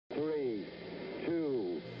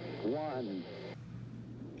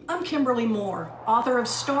I'm Kimberly Moore, author of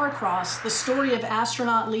Star-Crossed, the story of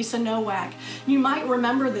astronaut Lisa Nowak. You might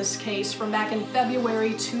remember this case from back in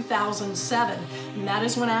February 2007, and that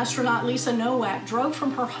is when astronaut Lisa Nowak drove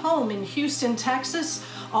from her home in Houston, Texas,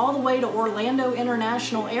 all the way to Orlando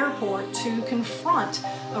International Airport to confront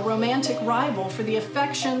a romantic rival for the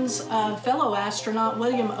affections of fellow astronaut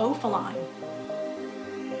William O'Fallain.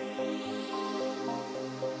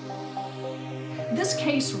 This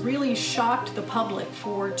case really shocked the public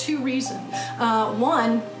for two reasons.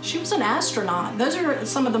 One, she was an astronaut. Those are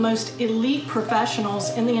some of the most elite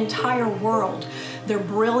professionals in the entire world. They're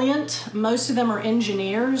brilliant. Most of them are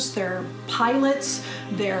engineers. They're pilots.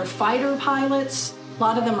 They're fighter pilots. A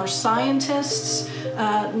lot of them are scientists.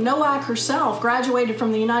 Nowak herself graduated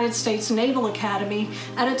from the United States Naval Academy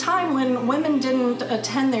at a time when women didn't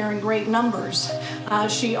attend there in great numbers.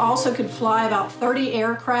 She also could fly about 30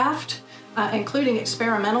 aircraft, including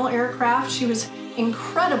experimental aircraft. She was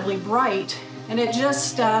incredibly bright, and it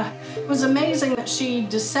just was amazing that she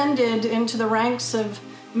descended into the ranks of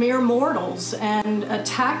mere mortals and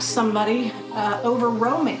attacked somebody over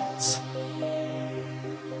romance.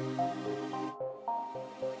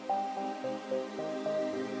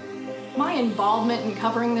 My involvement in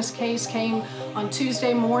covering this case came on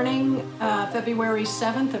Tuesday morning, February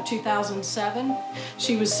 7th of 2007.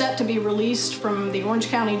 She was set to be released from the Orange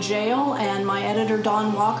County Jail, and my editor,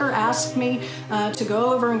 Don Walker, asked me to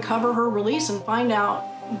go over and cover her release and find out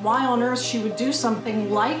why on earth she would do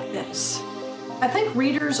something like this. I think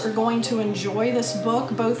readers are going to enjoy this book,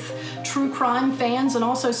 both true crime fans and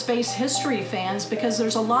also space history fans, because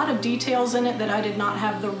there's a lot of details in it that I did not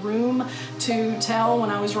have the room to tell when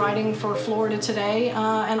I was writing for Florida Today,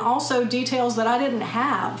 and also details that I didn't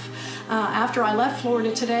have. After I left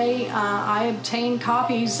Florida Today, I obtained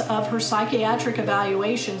copies of her psychiatric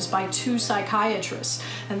evaluations by two psychiatrists,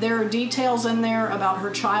 and there are details in there about her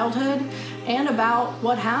childhood and about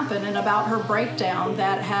what happened and about her breakdown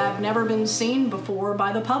that have never been seen before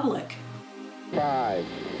by the public. 5,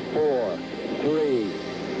 4, 3,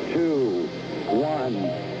 2, 1,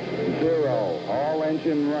 0. All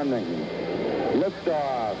engine running.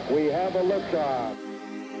 Liftoff. We have a liftoff.